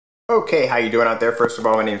Okay, how you doing out there? First of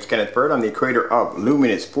all, my name is Kenneth Bird. I'm the creator of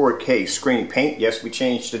Luminous 4K Screen Paint. Yes, we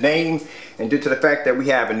changed the name, and due to the fact that we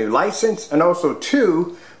have a new license, and also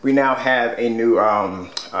two, we now have a new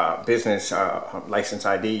business license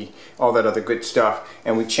ID, all that other good stuff,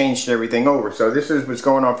 and we changed everything over. So this is what's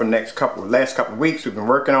going on for the last couple of weeks. We've been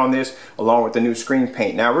working on this along with the new screen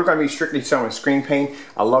paint. Now we're going to be strictly selling screen paint.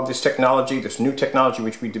 I love this technology, this new technology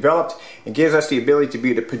which we developed. It gives us the ability to be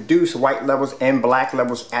able to produce white levels and black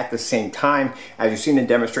levels at the same time. As you've seen in the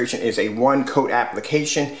demonstration, is a one coat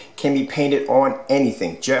application, can be painted on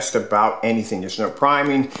anything, just about anything. There's no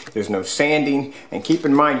priming, there's no sanding, and keep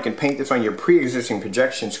in mind you can paint this on your pre-existing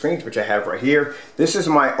projection screens, which I have right here. This is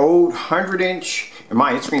my old 100-inch, and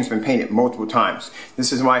my screen's been painted multiple times.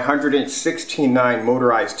 This is my 100-inch 16:9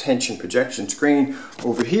 motorized tension projection screen.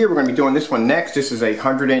 Over here we're going to be doing this one next. This is a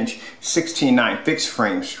 100-inch 16:9 fixed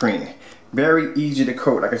frame screen. Very easy to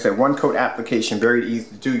coat. Like I said, one coat application, very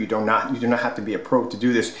easy to do. You do not have to be a pro to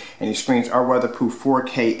do this. And these screens are weatherproof,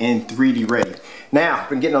 4K and 3D ready. Now, I've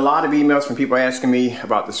been getting a lot of emails from people asking me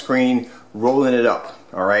about the screen, rolling it up.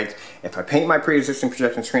 All right. If I paint my pre-existing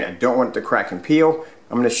projection screen, I don't want it to crack and peel.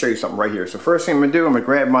 I'm going to show you something right here. So first thing I'm going to do, I'm going to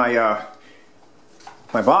grab my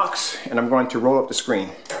my box and I'm going to roll up the screen.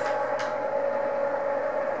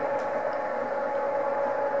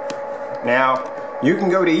 Now, you can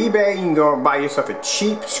go to eBay, you can go and buy yourself a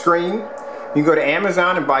cheap screen. You can go to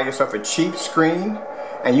Amazon and buy yourself a cheap screen.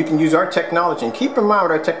 And you can use our technology. And keep in mind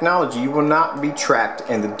with our technology, you will not be trapped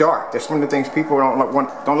in the dark. That's one of the things people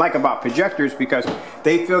don't like about projectors, because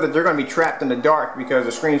they feel that they're going to be trapped in the dark because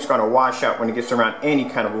the screen's going to wash out when it gets around any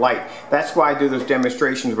kind of light. That's why I do those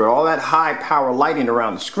demonstrations with all that high power lighting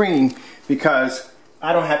around the screen, because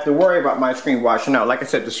I don't have to worry about my screen washing out. Like I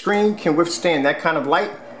said, the screen can withstand that kind of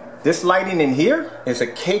light. This lighting in here is a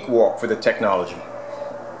cakewalk for the technology.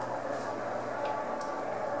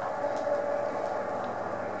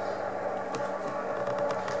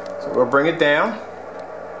 So we'll bring it down.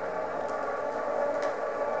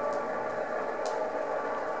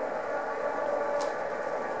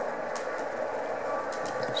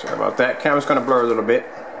 Sorry about that. Camera's going to blur a little bit.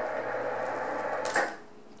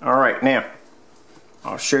 All right, now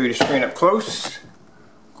I'll show you the screen up close.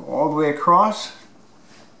 Go all the way across.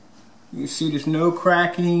 You see there's no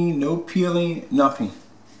cracking, no peeling, nothing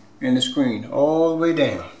in the screen, all the way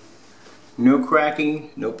down. No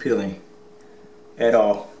cracking, no peeling at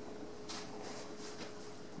all.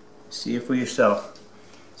 See it for yourself.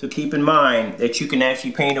 So keep in mind that you can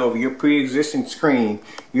actually paint over your pre-existing screen.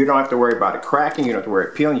 You don't have to worry about it cracking, you don't have to worry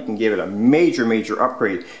about peeling. You can give it a major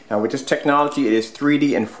upgrade. Now with this technology, it is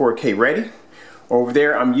 3D and 4K ready. Over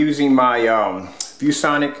there I'm using my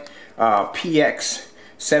ViewSonic PX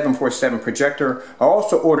 747 projector. I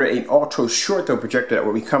also ordered an ultra short throw projector that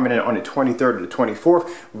will be coming in on the 23rd or the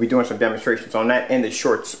 24th. We'll be doing some demonstrations on that and the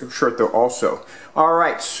short throw also.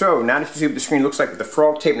 Alright, so now that you see what the screen looks like with the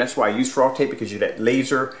frog tape, and that's why I use frog tape, because you get that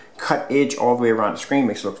laser cut edge all the way around the screen,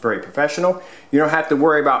 makes it look very professional. You don't have to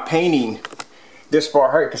worry about painting this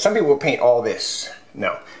far here, because some people will paint all this.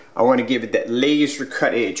 No, I want to give it that laser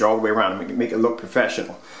cut edge all the way around and make it look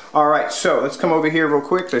professional. Alright, so let's come over here real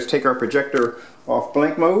quick. Let's take our projector off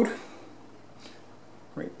blank mode.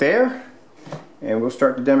 Right there. And we'll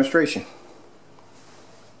start the demonstration.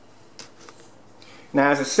 Now,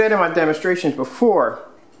 as I said in my demonstrations before,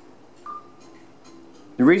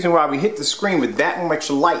 the reason why we hit the screen with that much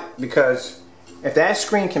light, because if that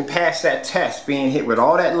screen can pass that test being hit with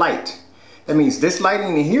all that light, that means this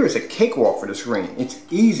lighting in here is a cakewalk for the screen. It's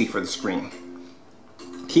easy for the screen.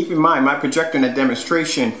 Keep in mind, my projector in the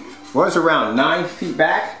demonstration was around 9 feet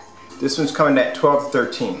back. This one's coming at 12 to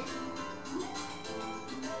 13.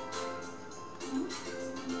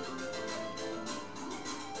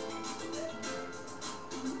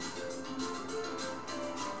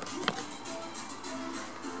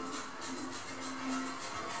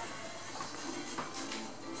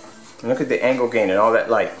 And look at the angle gain and all that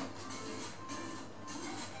light.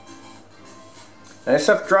 Now this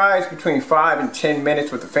stuff dries between 5 and 10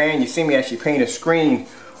 minutes with the fan. You see me actually paint a screen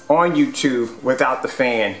on YouTube without the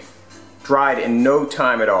fan. Dried in no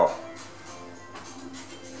time at all.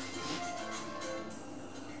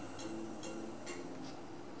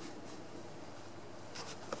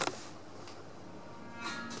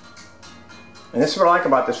 And this is what I like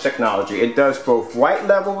about this technology. It does both white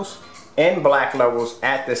levels and black levels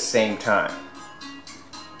at the same time.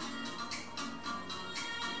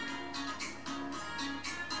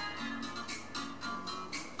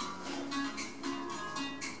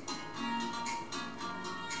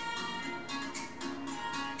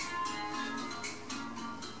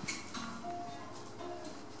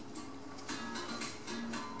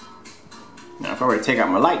 Now if I were to take out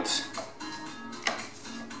my lights,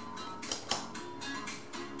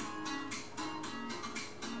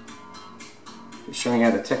 just showing you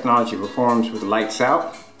how the technology performs with the lights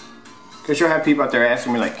out. Because you'll have people out there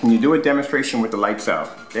asking me like, can you do a demonstration with the lights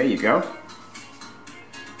out? There you go.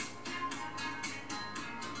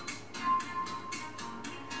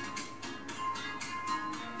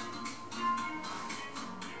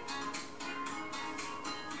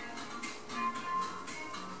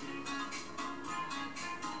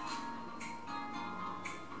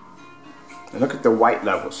 And look at the white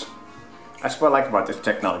levels. That's what I like about this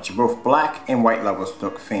technology. Both black and white levels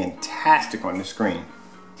look fantastic on the screen.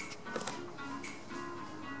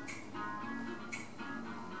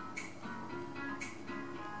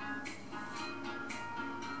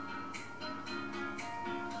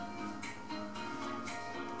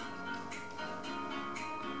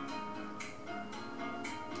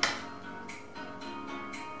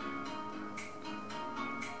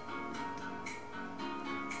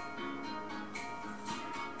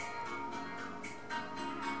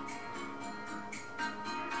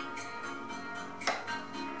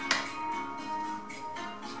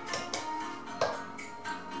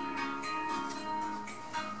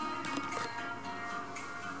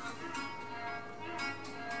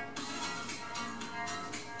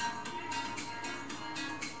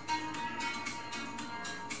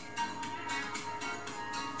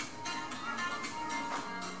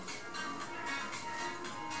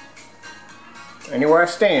 Anywhere I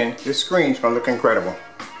stand, this screen's gonna look incredible.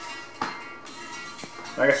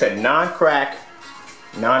 Like I said, non-crack,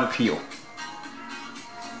 non-peel.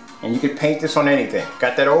 And you could paint this on anything.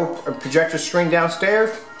 Got that old projector screen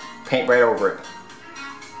downstairs? Paint right over it.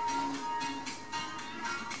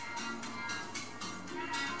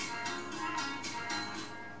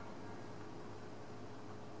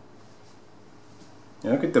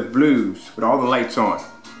 And look at the blues with all the lights on.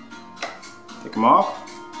 Take them off.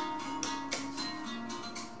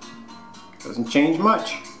 Doesn't change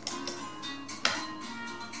much.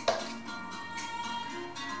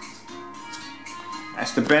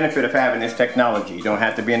 That's the benefit of having this technology. You don't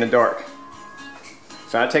have to be in the dark.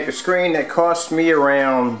 So I take a screen that costs me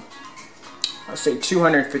around, I'll say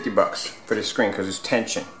 $250 for this screen because it's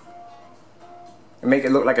tension. And make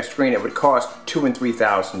it look like a screen that would cost $2,000 and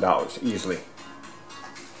 $3,000 easily.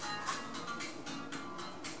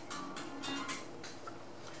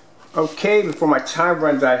 Okay, before my time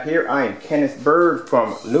runs out here, I am Kenneth Bird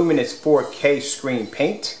from Luminous 4K Screen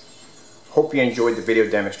Paint. Hope you enjoyed the video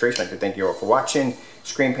demonstration. I'd like to thank you all for watching.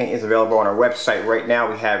 Screen paint is available on our website right now.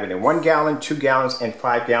 We have it in 1 gallon, 2 gallons, and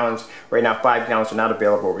 5 gallons. Right now, 5 gallons are not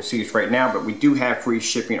available overseas right now, but we do have free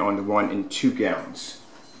shipping on the 1 and 2 gallons.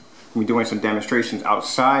 We're doing some demonstrations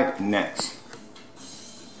outside next.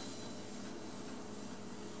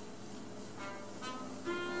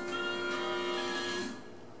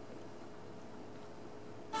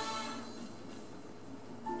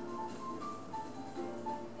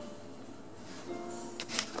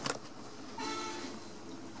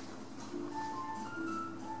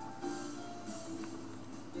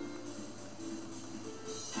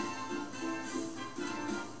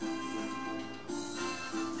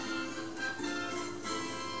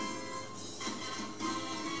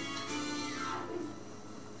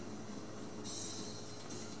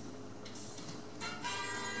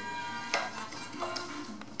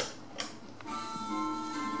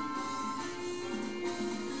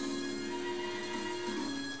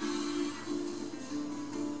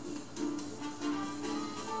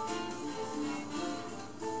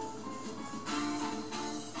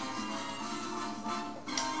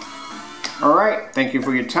 All right, thank you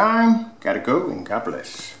for your time. Gotta go and God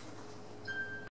bless.